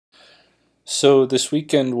So this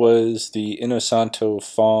weekend was the Inosanto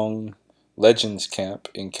Fong Legends Camp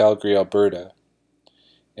in Calgary, Alberta.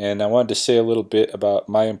 And I wanted to say a little bit about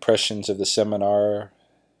my impressions of the seminar,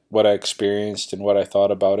 what I experienced, and what I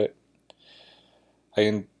thought about it. I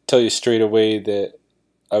can tell you straight away that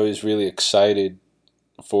I was really excited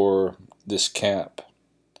for this camp.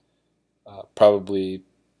 Probably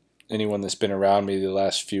anyone that's been around me the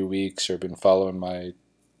last few weeks or been following my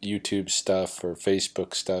YouTube stuff or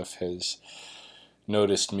Facebook stuff has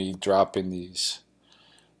noticed me dropping these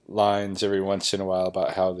lines every once in a while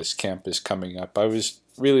about how this camp is coming up. I was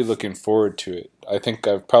really looking forward to it. I think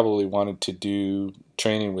I've probably wanted to do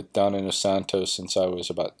training with Don Inosanto since I was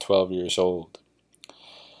about 12 years old.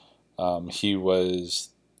 He was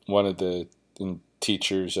one of the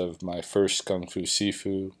teachers of my first Kung Fu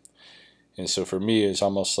Sifu, and so for me it's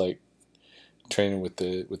almost like training with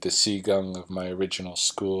the Sigung of my original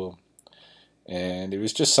school. And it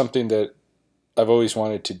was just something that I've always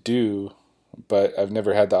wanted to do, but I've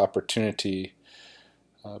never had the opportunity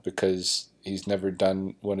because he's never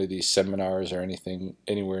done one of these seminars or anything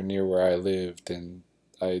anywhere near where I lived, and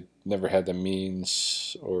I never had the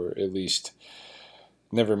means, or at least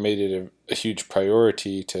never made it a huge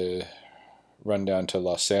priority to run down to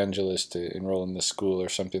Los Angeles to enroll in the school or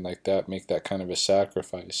something like that, make that kind of a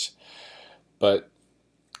sacrifice. But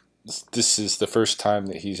this is the first time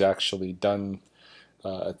that he's actually done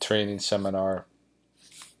a training seminar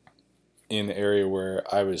in the area where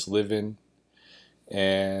I was living,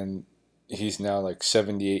 and he's now like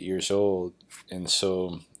 78 years old, and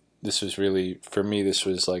so this was really, for me, this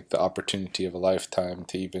was like the opportunity of a lifetime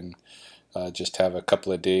to even just have a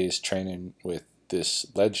couple of days training with this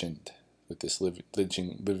legend, with this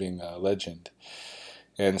living legend.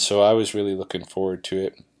 And so I was really looking forward to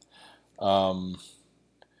it. I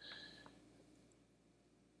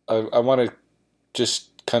want to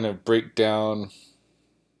just kind of break down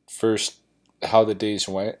first how the days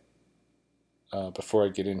went before I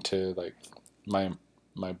get into like my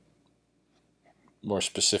more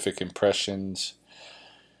specific impressions,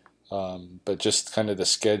 but just kind of the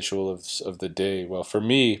schedule of the day. Well, for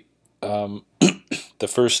me, the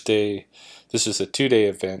first day, this was a 2-day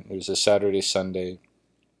event. It was a Saturday, Sunday.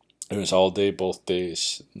 It was all day, both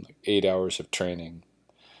days, like 8 hours of training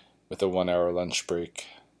with a 1-hour lunch break.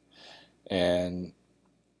 And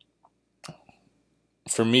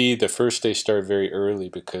for me, the first day started very early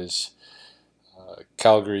because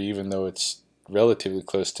Calgary, even though it's relatively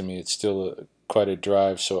close to me, it's still quite a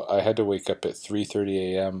drive. So I had to wake up at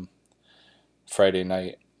 3:30 a.m. Friday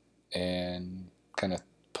night and kind of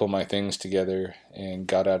pull my things together, and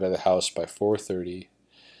got out of the house by 4:30,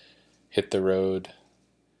 hit the road,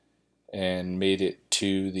 and made it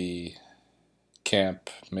to the camp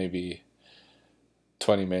maybe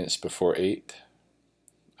 20 minutes before 8.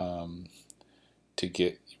 To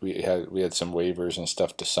get, we had some waivers and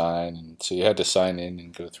stuff to sign, and so you had to sign in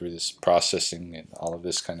and go through this processing and all of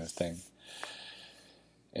this kind of thing,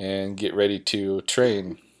 and get ready to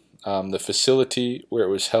train. The facility where it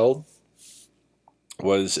was held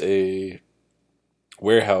was a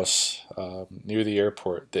warehouse near the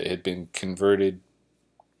airport that had been converted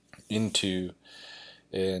into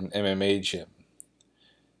an MMA gym.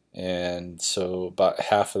 And so about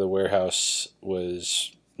half of the warehouse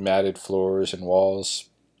was matted floors and walls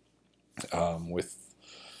with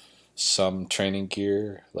some training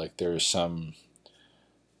gear, like there's some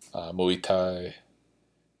Muay Thai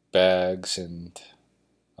bags and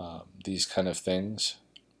these kind of things.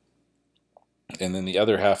 And then the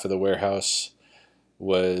other half of the warehouse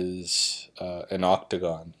was an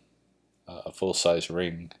octagon, a full-size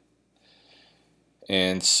ring.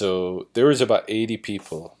 And so there was about 80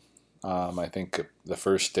 people. I think the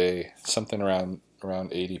first day, something around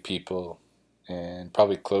 80 people, and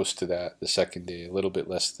probably close to that the second day, a little bit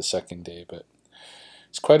less the second day, but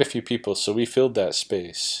it's quite a few people. So we filled that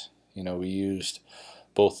space. You know, we used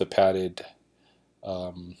both the padded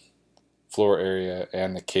floor area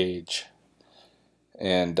and the cage.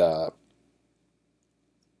 And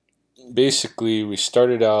basically we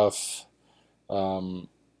started off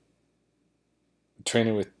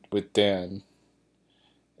training with Dan,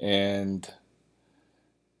 and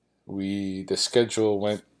the schedule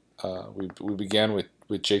went, we began with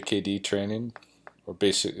JKD training, or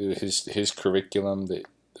basically his curriculum that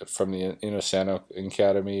from the Inosanto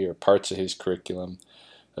Academy, or parts of his curriculum,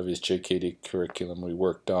 of his JKD curriculum, we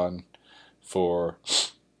worked on for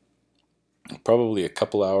probably a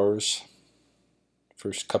couple hours,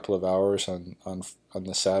 first couple of hours on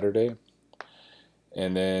the Saturday.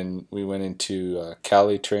 And then we went into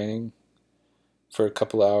Cali training for a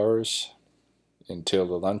couple hours until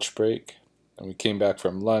the lunch break. And we came back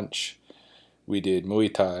from lunch we did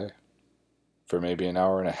Muay Thai for maybe an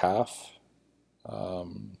hour and a half.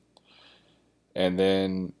 And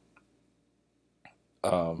then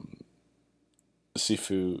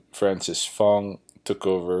Sifu Francis Fong took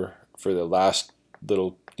over for the last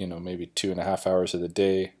little, maybe 2.5 hours of the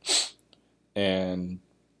day, and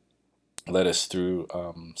led us through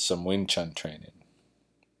some Wing Chun training.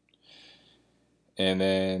 And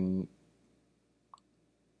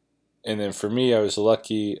then for me, I was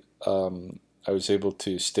lucky. I was able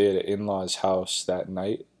to stay at an in-law's house that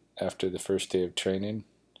night after the first day of training,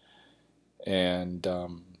 and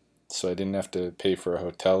so I didn't have to pay for a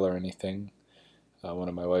hotel or anything. One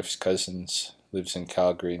of my wife's cousins lives in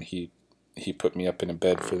Calgary, and he put me up in a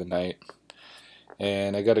bed for the night,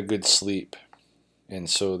 and I got a good sleep. And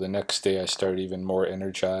so the next day I started even more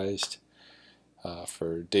energized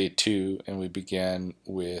for day 2, and we began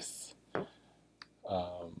with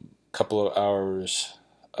a couple of hours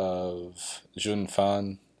of Jun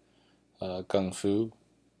Fan Kung Fu,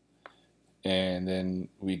 and then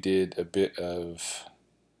we did a bit of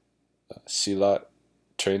Silat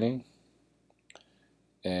training,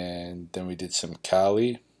 and then we did some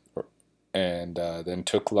Kali, and then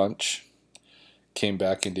took lunch, came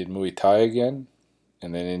back and did Muay Thai again,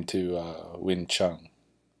 and then into Wing Chun,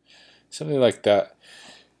 something like that.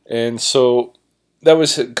 And so that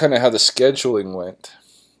was kind of how the scheduling went.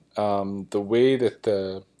 The way that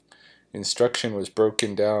the instruction was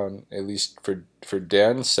broken down, at least for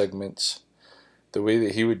Dan's segments, the way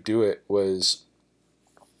that he would do it was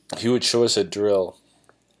he would show us a drill,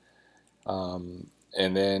 and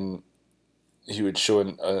then he would show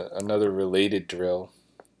another related drill,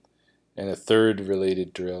 and a third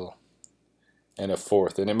related drill, and a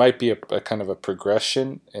fourth. And it might be a kind of a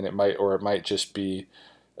progression, and it might just be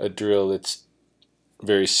a drill that's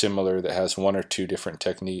very similar that has 1 or 2 different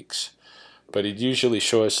techniques. But he'd usually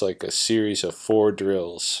show us like a series of 4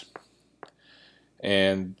 drills,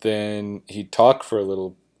 and then he'd talk for a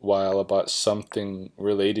little while about something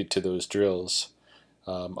related to those drills.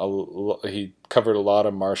 He covered a lot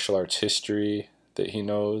of martial arts history that he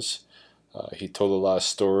knows. He told a lot of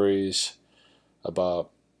stories about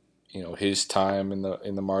his time in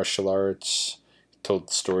the martial arts. He told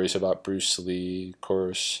stories about Bruce Lee, of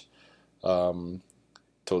course.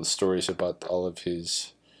 Told stories about all of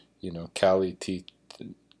his Kali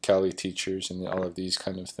teachers and all of these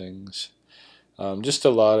kind of things. Just a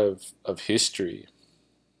lot of history.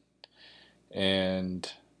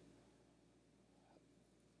 And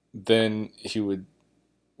then he would,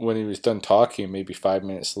 when he was done talking, maybe 5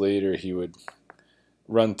 minutes later, he would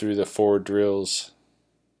run through the 4 drills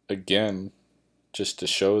again just to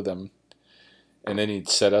show them, and then he'd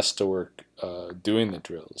set us to work doing the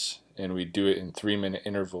drills, and we'd do it in 3-minute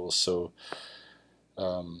intervals. So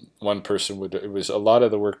one person would, it was a lot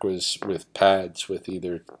of the work was with pads, with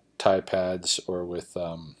either Thai pads or with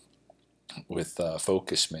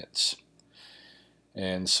focus mitts.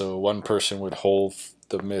 And so one person would hold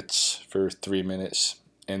the mitts for 3 minutes,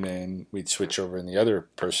 and then we'd switch over and the other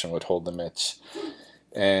person would hold the mitts.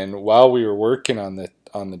 And while we were working on the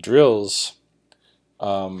drills,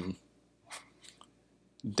 Dan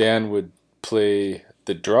would play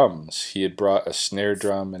the drums. He had brought a snare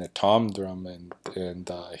drum and a tom drum, and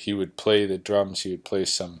he would play the drums. He would play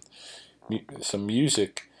some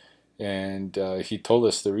music, and he told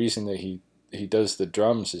us the reason that he does the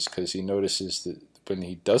drums is because he notices that when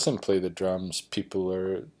he doesn't play the drums, people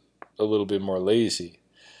are a little bit more lazy.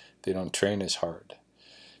 They don't train as hard.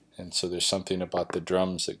 And so there's something about the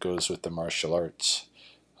drums that goes with the martial arts.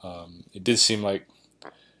 It did seem like,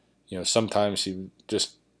 sometimes he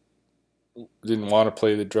just didn't want to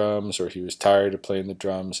play the drums, or he was tired of playing the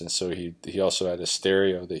drums, and so he also had a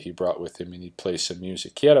stereo that he brought with him, and he'd play some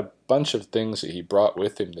music. He had a bunch of things that he brought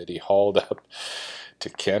with him that he hauled up to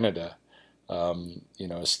Canada.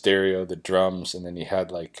 A stereo, the drums, and then he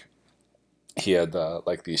had like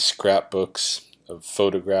these scrapbooks of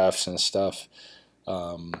photographs and stuff,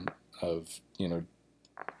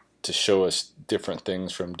 to show us different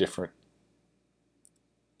things from different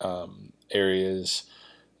areas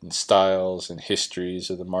and styles and histories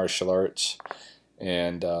of the martial arts.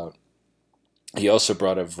 And he also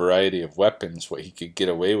brought a variety of weapons, what he could get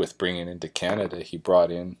away with bringing into Canada. He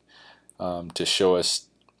brought in to show us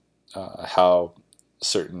how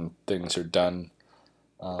certain things are done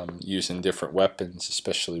using different weapons,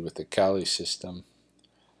 especially with the Kali system.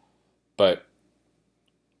 But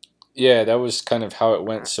yeah, that was kind of how it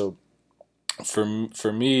went. So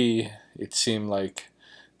for me, it seemed like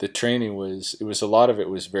the training was a lot of it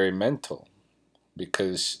was very mental,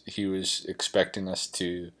 because he was expecting us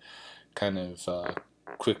to kind of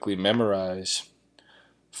quickly memorize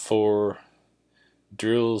 4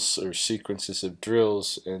 drills or sequences of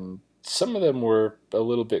drills, and some of them were a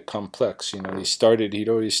little bit complex. You know, he'd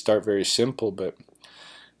always start very simple, but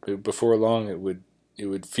before long it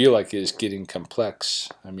would feel like it was getting complex.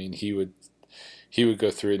 I mean, he would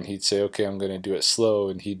go through it and he'd say, okay, I'm going to do it slow,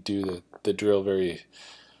 and he'd do the drill very,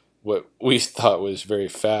 what we thought was very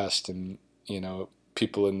fast. And you know,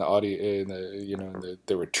 people in the audio, in the, you know,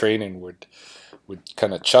 that were training would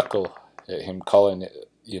kind of chuckle at him calling it,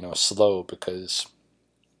 you know, slow, because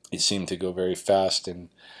he seemed to go very fast, and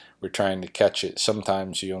we're trying to catch it.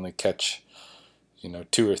 Sometimes you only catch, you know,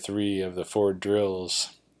 2 or 3 of the 4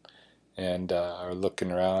 drills, and are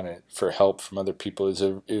looking around for help from other people.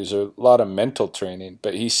 It was a lot of mental training,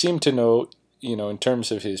 but he seemed to know, you know, in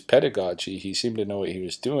terms of his pedagogy, he seemed to know what he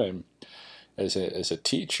was doing as a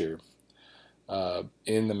teacher,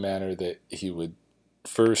 in the manner that he would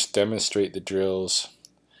first demonstrate the drills,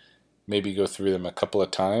 maybe go through them a couple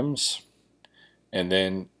of times, and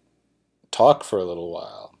then talk for a little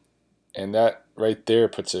while. And that right there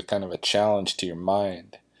puts a kind of a challenge to your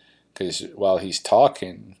mind, because while he's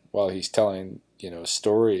talking, while he's telling, you know,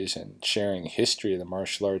 stories and sharing history of the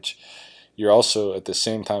martial arts, you're also at the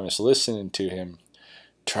same time as listening to him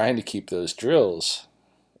trying to keep those drills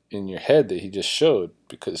in your head that he just showed,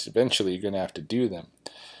 because eventually you're going to have to do them.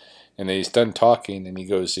 And then he's done talking, and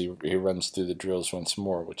he runs through the drills once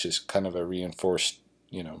more, which is kind of a reinforced,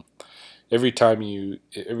 you know, every time you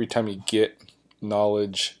get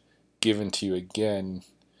knowledge given to you again,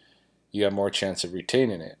 you have more chance of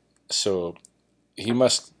retaining it. So he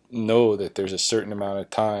must know that there's a certain amount of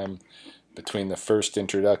time between the first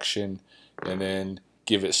introduction and then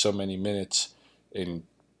give it so many minutes and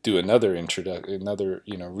do another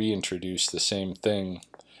you know, reintroduce the same thing,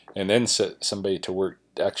 and then set somebody to work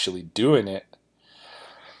actually doing it,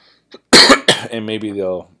 and maybe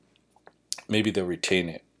they'll retain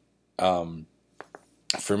it.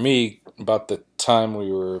 For me, about the time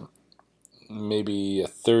we were maybe a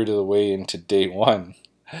third of the way into day 1,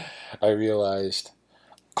 I realized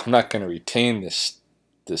I'm not going to retain this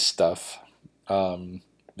stuff.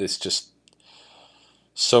 It's just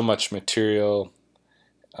so much material.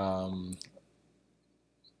 I'm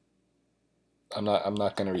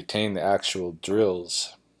not going to retain the actual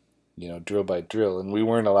drills, you know, drill by drill. And we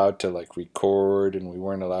weren't allowed to like record, and we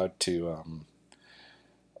weren't allowed to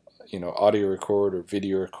you know, audio record or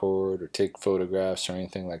video record or take photographs or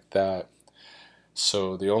anything like that.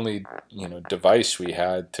 So the only, you know, device we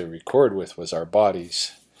had to record with was our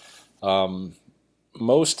bodies.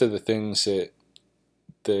 Most of the things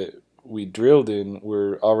that we drilled in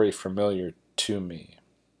were already familiar to me.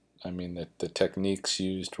 I mean, the techniques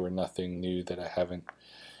used were nothing new that I haven't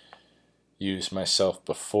used myself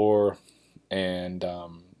before, and a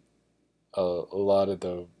lot of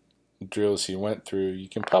the drills he went through you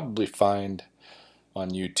can probably find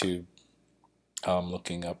on YouTube,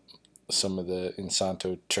 looking up some of the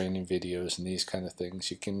Inosanto training videos and these kind of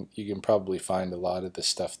things. You can probably find a lot of the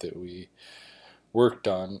stuff that we worked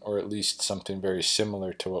on, or at least something very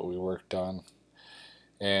similar to what we worked on.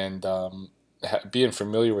 And being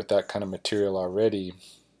familiar with that kind of material already,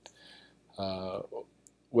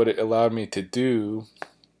 what it allowed me to do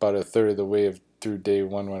about a third of the way through day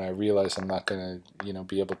 1, when I realized I'm not going to, you know,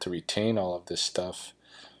 be able to retain all of this stuff,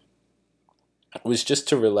 was just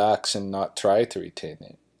to relax and not try to retain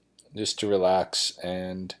it. Just to relax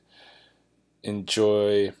and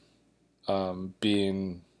enjoy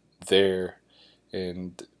being there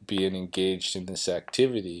and being engaged in this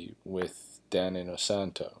activity with Dan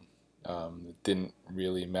Inosanto. It didn't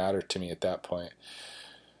really matter to me at that point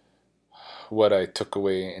what I took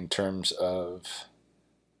away in terms of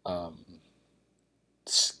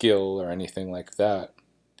skill or anything like that.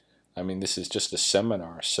 I mean, this is just a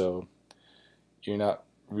seminar, so you're not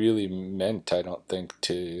really meant, I don't think,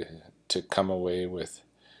 to come away with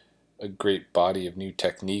a great body of new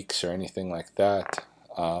techniques or anything like that.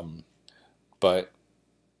 But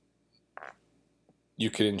you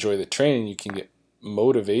can enjoy the training, you can get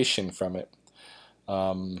motivation from it.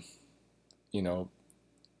 You know,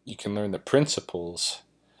 you can learn the principles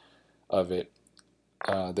of it.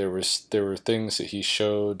 There were things that he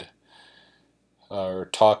showed or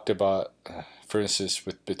talked about, for instance,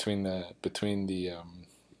 between the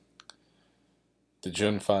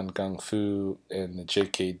Junfan Gung Fu and the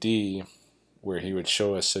JKD, where he would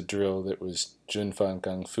show us a drill that was Junfan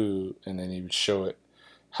Gung Fu, and then he would show it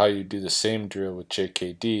how you do the same drill with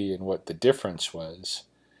JKD and what the difference was.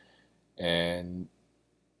 And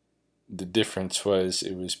the difference was,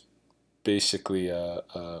 it was basically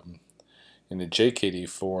in the JKD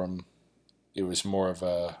form, it was more of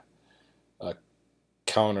a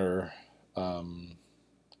counter,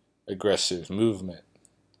 a aggressive movement.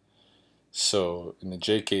 So in the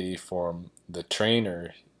JKD form, the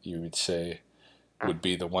trainer, you would say, would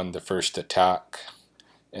be the one to first attack,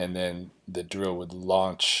 and then the drill would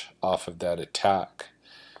launch off of that attack.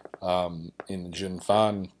 In the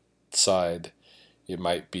Junfan side, it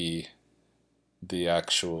might be the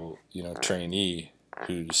actual, trainee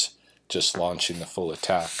who's just launching the full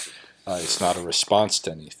attack. It's not a response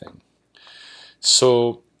to anything.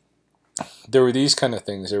 So there were these kind of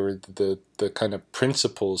things. There were the kind of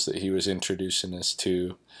principles that he was introducing us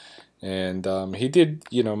to, and he did,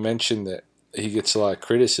 mention that he gets a lot of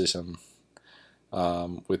criticism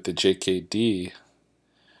with the JKD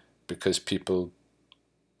because people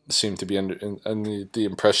seem to be under the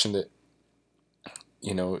impression that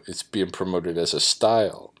it's being promoted as a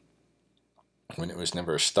style when it was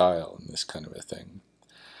never a style and this kind of a thing.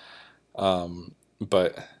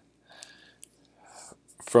 But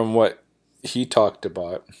from what he talked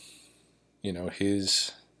about,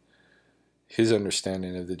 his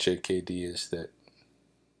understanding of the JKD is that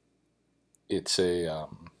it's a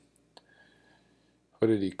what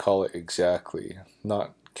did he call it exactly?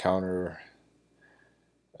 Not counter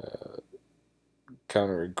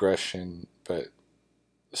aggression, but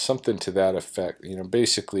something to that effect.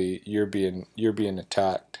 Basically you're being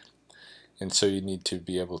attacked, and so you need to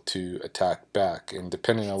be able to attack back. And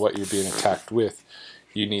depending on what you're being attacked with,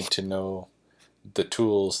 you need to know the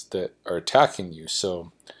tools that are attacking you.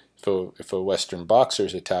 So if a Western boxer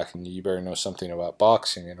is attacking you, you better know something about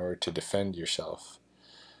boxing in order to defend yourself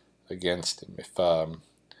against him.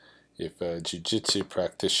 If a jiu-jitsu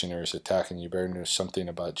practitioner is attacking you, better know something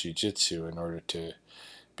about jiu-jitsu in order to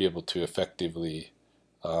be able to effectively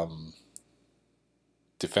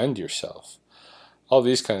defend yourself. All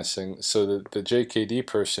these kind of things. So the JKD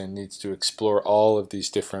person needs to explore all of these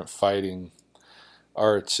different fighting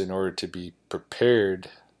arts in order to be prepared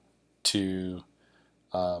to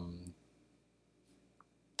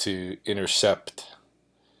intercept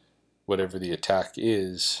whatever the attack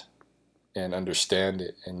is and understand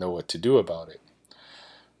it and know what to do about it.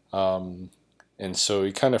 And so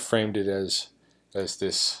he kind of framed it as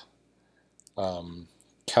this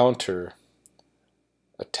counter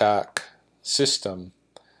attack system,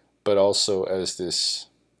 but also as this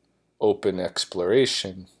open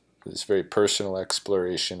exploration, this very personal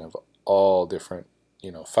exploration of all different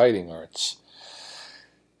fighting arts.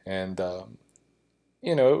 And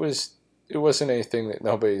it wasn't anything that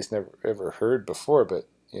nobody's ever heard before, but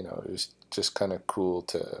it was just kind of cool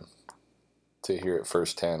to hear it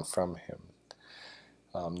firsthand from him,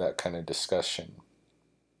 that kind of discussion.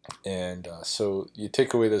 And so you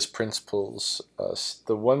take away those principles.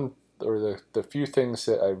 The one or the few things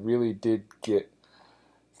that I really did get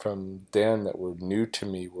from Dan that were new to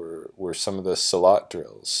me were some of the Salat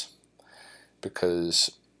drills, because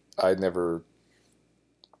I never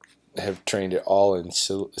have trained at all in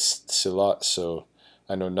Salat, so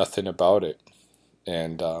I know nothing about it.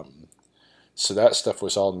 And so that stuff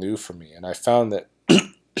was all new for me. And I found that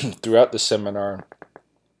throughout the seminar,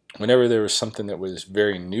 whenever there was something that was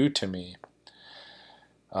very new to me,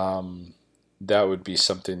 that would be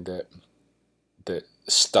something that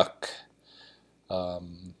stuck,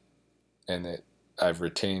 and that I've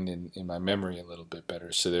retained in my memory a little bit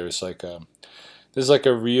better. So there's like a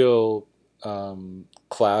real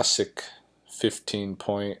classic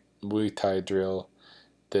 15-point Muay Thai drill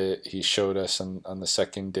that he showed us on the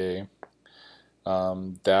second day.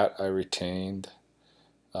 That I retained.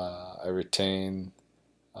 I retained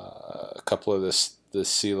a couple of the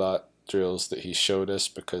Silat drills that he showed us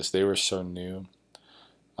because they were so new.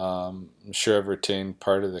 I'm sure I've retained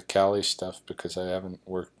part of the Cali stuff because I haven't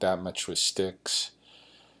worked that much with sticks.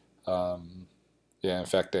 Yeah, in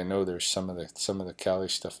fact, I know there's some of the Cali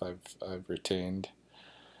stuff I've retained.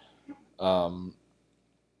 I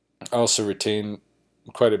also retained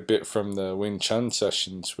quite a bit from the Wing Chun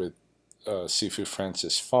sessions with Sifu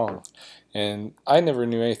Francis Fong, and I never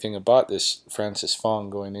knew anything about this Francis Fong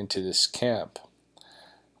going into this camp.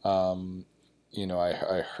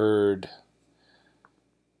 I heard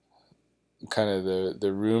kind of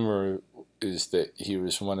the rumor is that he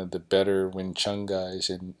was one of the better Wing Chun guys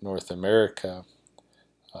in North America,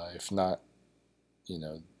 if not,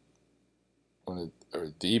 or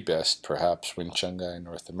the best, perhaps, Wing Chun guy in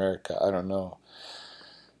North America. I don't know.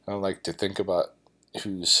 I don't like to think about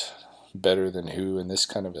who's better than who and this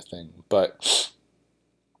kind of a thing, but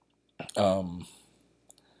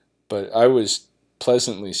I was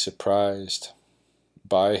pleasantly surprised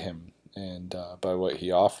by him and by what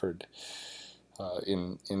he offered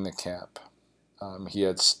in the camp. He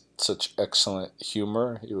had such excellent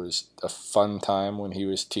humor. It was a fun time when he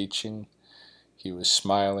was teaching. he was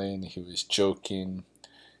smiling, he was joking,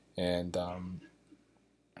 and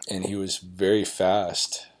he was very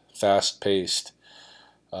fast-paced,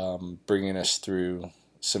 bringing us through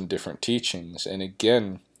some different teachings. And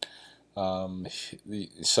again,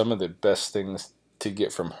 some of the best things to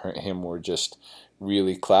get from him were just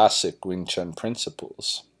really classic Wing Chun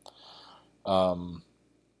principles. But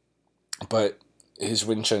his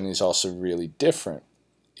Wing Chun is also really different.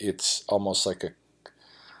 It's almost like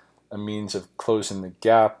a means of closing the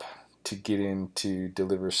gap to get in to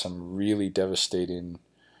deliver some really devastating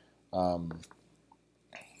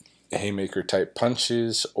haymaker type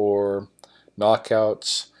punches or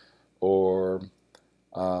knockouts or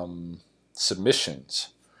submissions.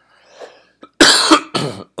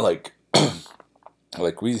 like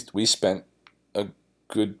we spent a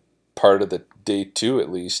good part of the day two,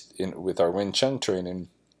 at least, with our Wing Chun training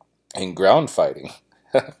in ground fighting.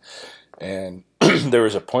 And there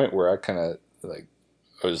was a point where I kind of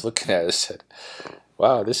I was looking at it and said,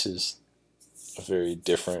 wow, this is a very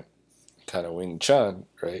different kind of Wing Chun,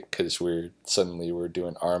 right? Because we're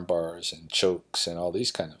doing arm bars and chokes and all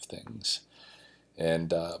these kind of things.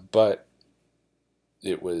 And but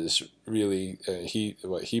it was really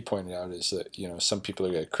what he pointed out is that, you know, some people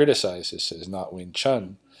are going to criticize this as not Wing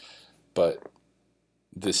Chun, but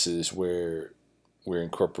this is where we're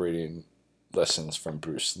incorporating lessons from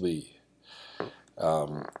Bruce Lee,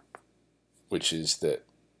 which is that,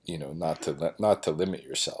 you know, not to limit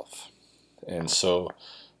yourself. And so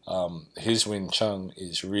his Wing Chun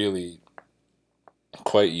is really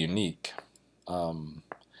quite unique in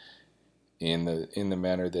the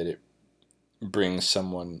manner that it brings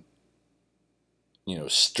someone, you know,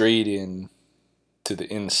 straight in to the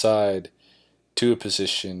inside to a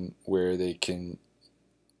position where they can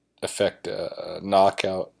affect a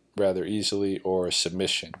knockout rather easily or a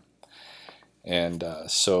submission. And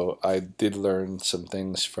so I did learn some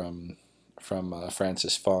things from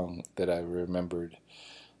Francis Fong that I remembered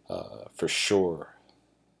for sure.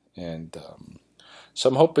 And so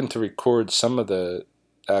I'm hoping to record some of the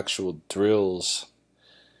actual drills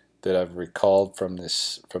that I've recalled from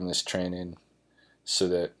this training, so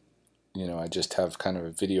that, you know, I just have kind of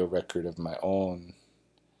a video record of my own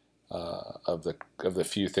of the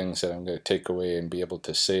few things that I'm going to take away and be able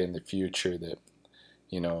to say in the future that,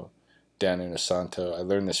 you know, Dan Inosanto, I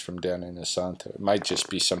learned this from Dan Inosanto. It might just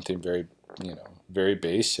be something very, you know, very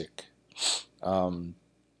basic,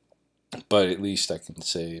 but at least I can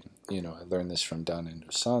say, you know, I learned this from Dan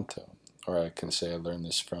Inosanto, or I can say I learned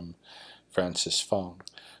this from Francis Fong.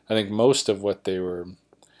 I think most of what they were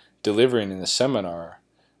delivering in the seminar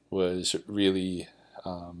was really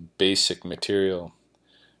basic material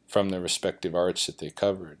from the respective arts that they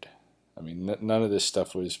covered. I mean, none of this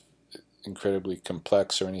stuff was incredibly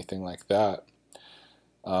complex or anything like that.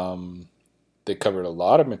 They covered a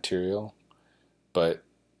lot of material, but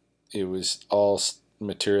it was all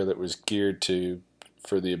material that was geared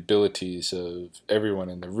for the abilities of everyone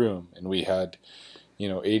in the room. And we had, you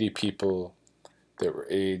know, 80 people that were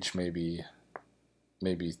aged maybe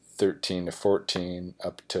 13 to 14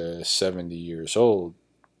 up to 70 years old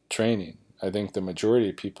training. I think the majority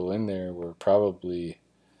of people in there were probably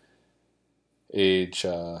age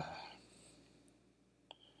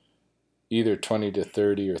either 20 to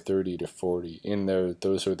 30 or 30 to 40. In there,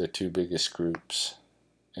 those were the two biggest groups,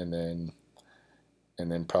 and then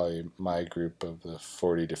probably my group of the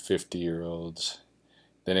 40 to 50-year-olds.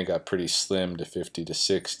 Then it got pretty slim to 50 to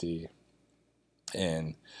 60,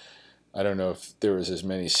 and I don't know if there was as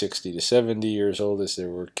many 60 to 70 years old as there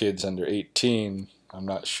were kids under 18. I'm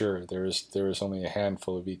not sure. There was only a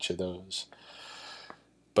handful of each of those.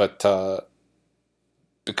 But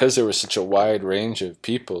because there was such a wide range of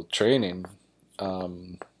people training, I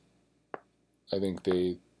think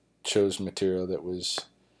they chose material that was,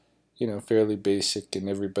 you know, fairly basic, and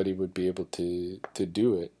everybody would be able to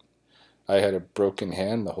do it. I had a broken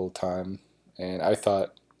hand the whole time, and I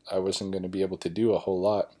thought I wasn't going to be able to do a whole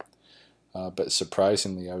lot. But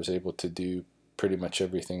surprisingly, I was able to do pretty much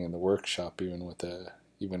everything in the workshop, even with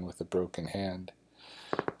a broken hand.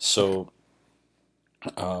 So,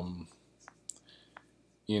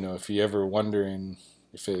 you know, if you're ever wondering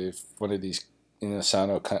if one of these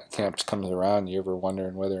Inosanto camps comes around, you're ever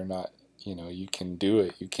wondering whether or not, you know, you can do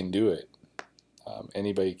it, you can do it.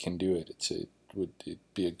 Anybody can do it. It'd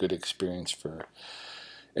be a good experience for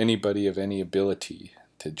anybody of any ability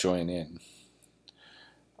to join in.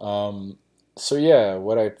 So yeah,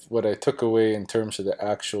 what I took away in terms of the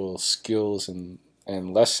actual skills and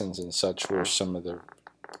lessons and such were some of the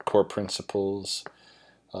core principles,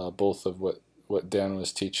 both of what Dan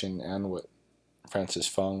was teaching and what Francis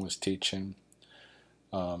Fong was teaching.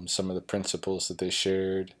 some of the principles that they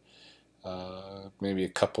shared, maybe a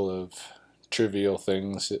couple of trivial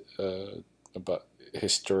things about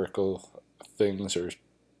historical things or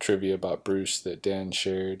trivia about Bruce that Dan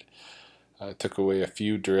shared. I took away a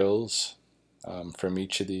few drills from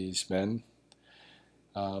each of these men.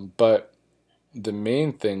 But the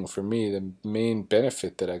main thing for me, the main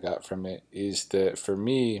benefit that I got from it is that for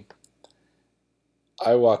me,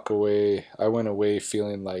 I went away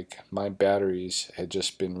feeling like my batteries had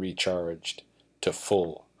just been recharged to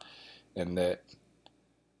full, and that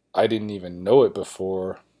I didn't even know it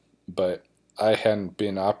before, but I hadn't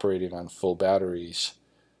been operating on full batteries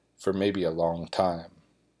for maybe a long time.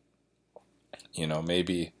 You know,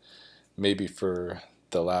 maybe for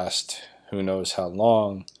the last who knows how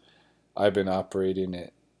long, I've been operating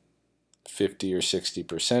at 50 or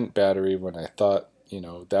 60% battery when I thought,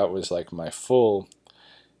 that was like my full,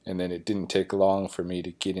 and then it didn't take long for me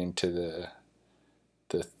to get into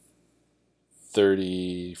the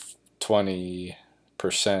 30,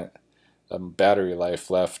 20% battery life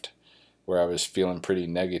left, where I was feeling pretty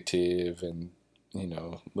negative, and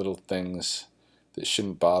little things that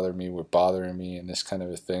shouldn't bother me were bothering me, and this kind of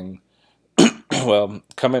a thing. Well,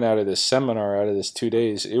 coming out of this seminar, out of this 2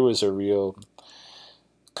 days, it was a real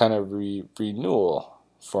kind of renewal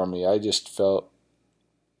for me. I just felt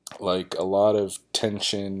like a lot of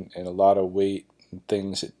tension and a lot of weight and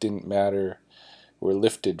things that didn't matter were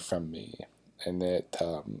lifted from me, and that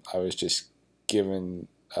I was just given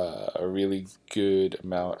a really good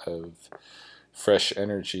amount of fresh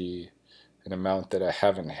energy, an amount that I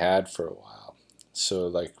haven't had for a while. So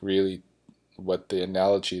like really what the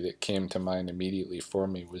analogy that came to mind immediately for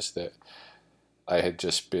me was that I had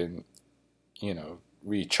just been,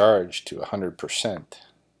 recharged to 100%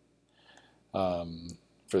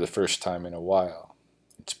 for the first time in a while.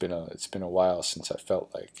 It's been a while since I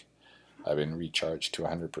felt like I've been recharged to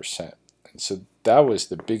 100%. And so that was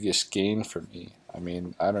the biggest gain for me. I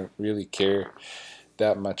mean, I don't really care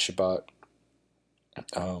that much about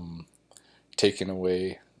taking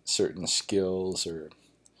away certain skills or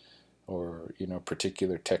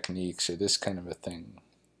particular techniques or this kind of a thing,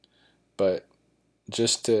 but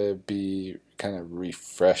just to be kind of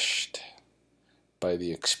refreshed by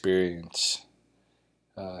the experience,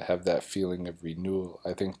 have that feeling of renewal.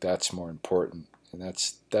 I think that's more important, and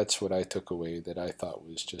that's what I took away that I thought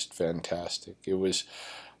was just fantastic. It was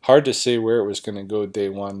hard to say where it was going to go day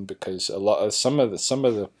one, because some of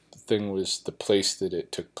the thing was the place that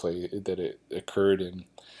it took place, that it occurred in.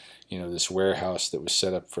 This warehouse that was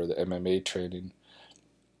set up for the MMA training.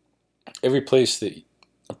 Every place that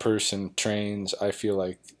a person trains, I feel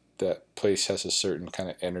like that place has a certain kind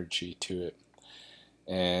of energy to it.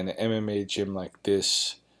 And an MMA gym like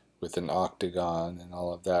this, with an octagon and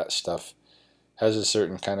all of that stuff, has a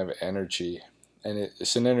certain kind of energy. And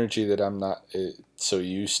it's an energy that I'm not so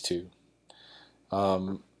used to.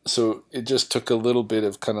 So it just took a little bit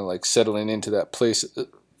of kind of like settling into that place.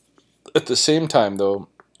 At the same time, though,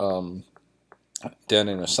 Dan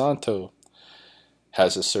Inosanto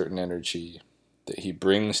has a certain energy that he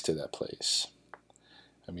brings to that place.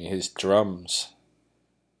 I mean, his drums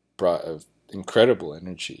brought an incredible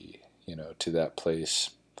energy, to that place,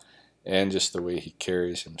 and just the way he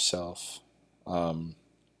carries himself. And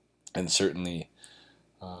certainly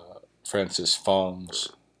Francis Fong's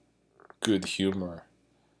good humor,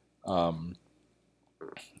 and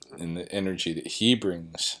the energy that he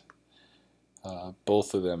brings.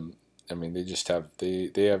 Both of them, I mean, they just have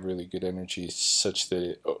they have really good energy, such that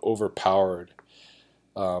it overpowered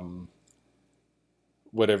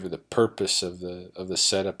whatever the purpose of the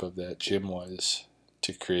setup of that gym was,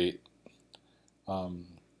 to create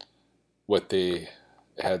what they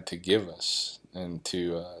had to give us, and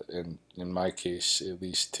to and in my case at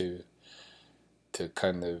least to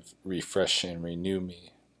kind of refresh and renew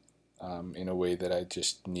me in a way that I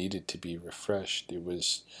just needed to be refreshed. It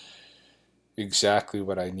was exactly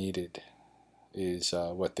what I needed, is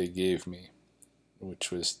what they gave me,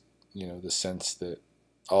 which was, the sense that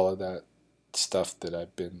all of that stuff that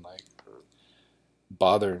I've been like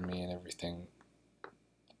bothering me and everything,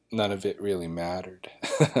 none of it really mattered.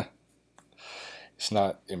 It's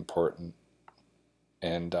not important.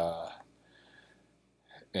 And I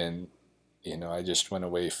just went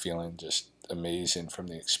away feeling just amazing from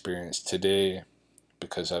the experience today,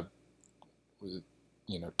 because I've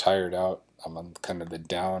tired out. I'm on kind of the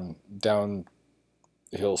downhill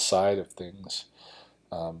side of things,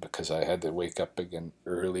 because I had to wake up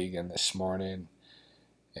early again this morning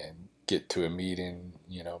and get to a meeting,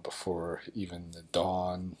 before even the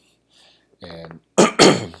dawn, and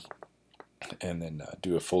and then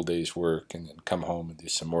do a full day's work, and then come home and do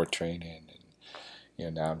some more training, and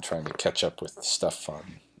now I'm trying to catch up with stuff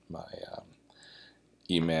on my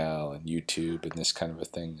email and YouTube and this kind of a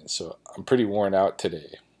thing. And so I'm pretty worn out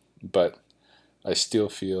today, but I still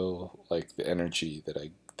feel like the energy that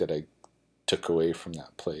I took away from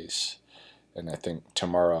that place. And I think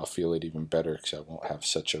tomorrow I'll feel it even better because I won't have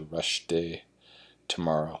such a rush day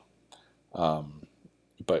tomorrow.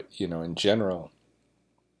 But in general,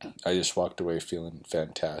 I just walked away feeling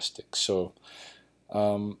fantastic. So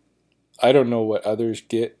I don't know what others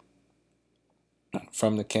get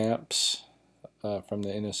from the camps, from the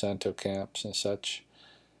Inosanto camps and such.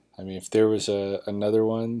 I mean, if there was another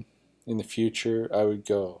one in the future, I would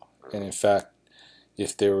go. And in fact,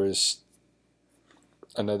 if there was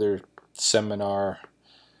another seminar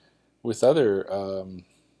with other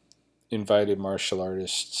invited martial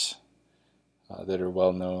artists that are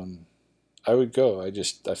well known, I would go. I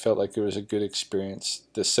felt like it was a good experience.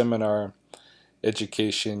 The seminar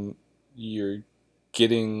education, you're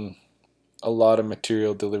getting a lot of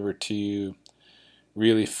material delivered to you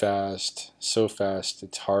really fast, so fast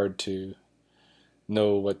it's hard to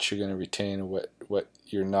know what you're going to retain and what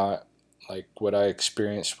you're not. Like what I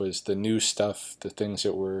experienced was the new stuff, the things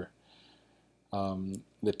that were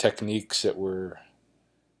the techniques that were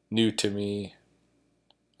new to me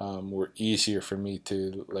were easier for me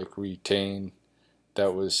to like retain.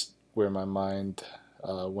 That was where my mind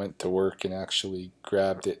went to work and actually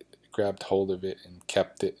grabbed hold of it and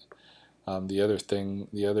kept it. The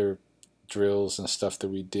other drills and stuff that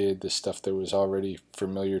we did, the stuff that was already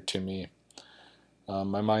familiar to me,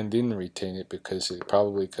 my mind didn't retain it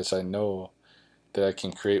probably because I know that I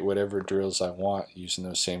can create whatever drills I want using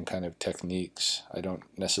those same kind of techniques. I don't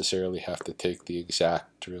necessarily have to take the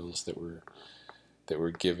exact drills that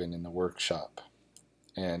were given in the workshop.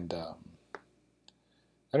 And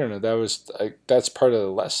I don't know. That's part of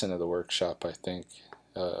the lesson of the workshop. I think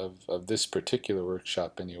of this particular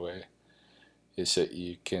workshop anyway, is that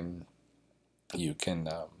you can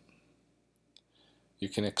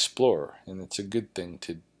explore, and it's a good thing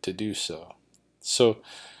to do so. So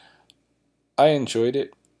I enjoyed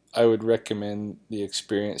it. I would recommend the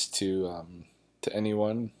experience to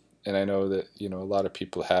anyone, and I know that a lot of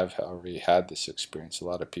people have already had this experience. A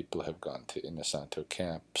lot of people have gone to Inosanto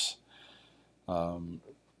camps, but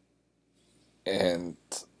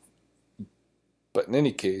in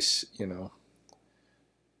any case,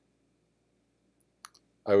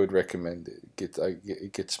 I would recommend it.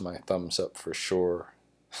 It gets my thumbs up for sure.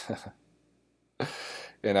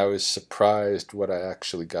 And I was surprised what I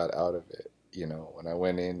actually got out of it. When I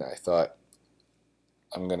went in, I thought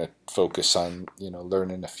I'm going to focus on,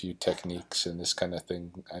 learning a few techniques and this kind of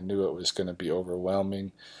thing. I knew it was going to be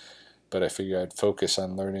overwhelming, but I figured I'd focus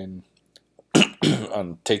on learning,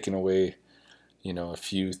 on taking away,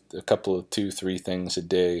 a couple of 2-3 things a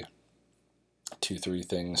day, 2-3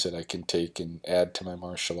 things that I can take and add to my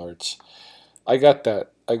martial arts. I got that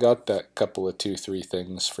couple of 2-3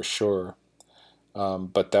 things for sure.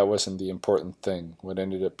 But that wasn't the important thing. What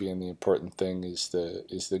ended up being the important thing is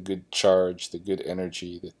the good charge, the good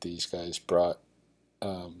energy that these guys brought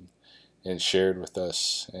and shared with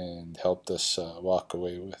us and helped us walk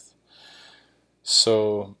away with.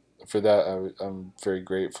 So for that, I'm very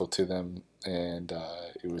grateful to them, and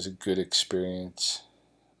it was a good experience.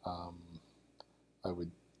 I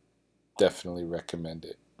would definitely recommend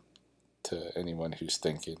it to anyone who's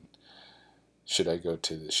thinking, should I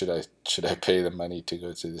pay the money to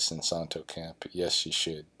go to this Inosanto camp? Yes, you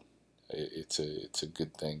should. It's a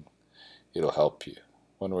good thing. It'll help you.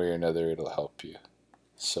 One way or another, it'll help you.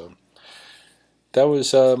 So that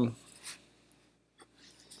was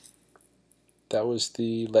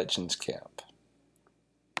the Legends camp.